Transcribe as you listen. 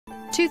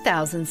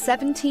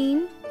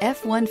2017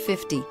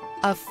 F-150.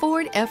 A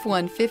Ford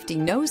F-150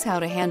 knows how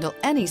to handle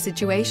any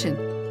situation.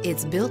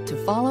 It's built to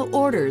follow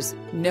orders,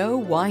 no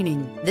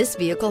whining. This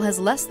vehicle has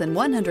less than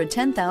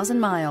 110,000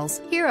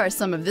 miles. Here are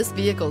some of this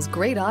vehicle's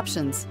great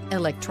options: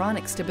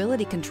 electronic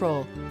stability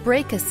control,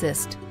 brake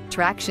assist,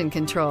 traction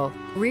control,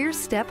 rear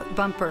step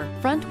bumper,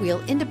 front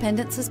wheel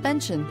independent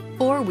suspension,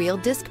 four-wheel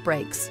disc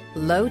brakes,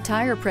 low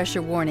tire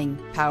pressure warning,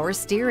 power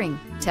steering,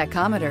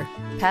 tachometer,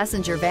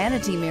 passenger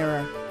vanity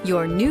mirror.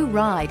 Your new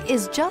ride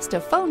is just a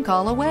phone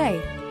call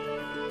away.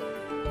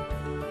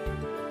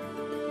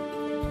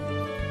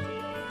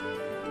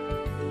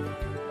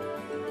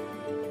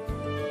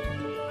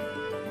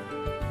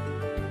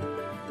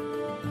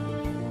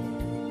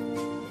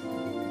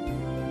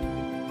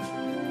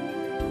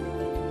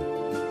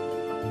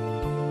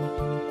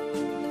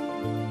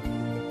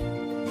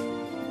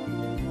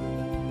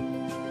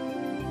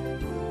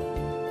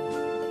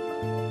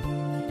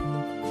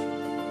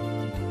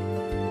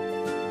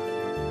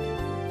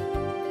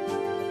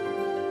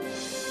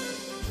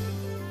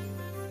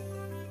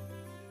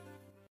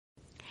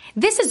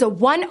 This is a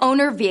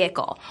one-owner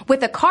vehicle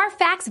with a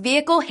Carfax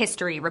Vehicle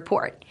History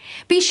Report.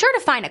 Be sure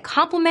to find a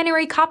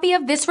complimentary copy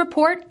of this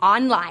report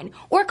online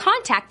or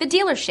contact the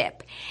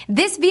dealership.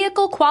 This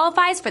vehicle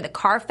qualifies for the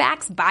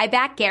Carfax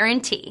Buyback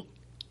Guarantee.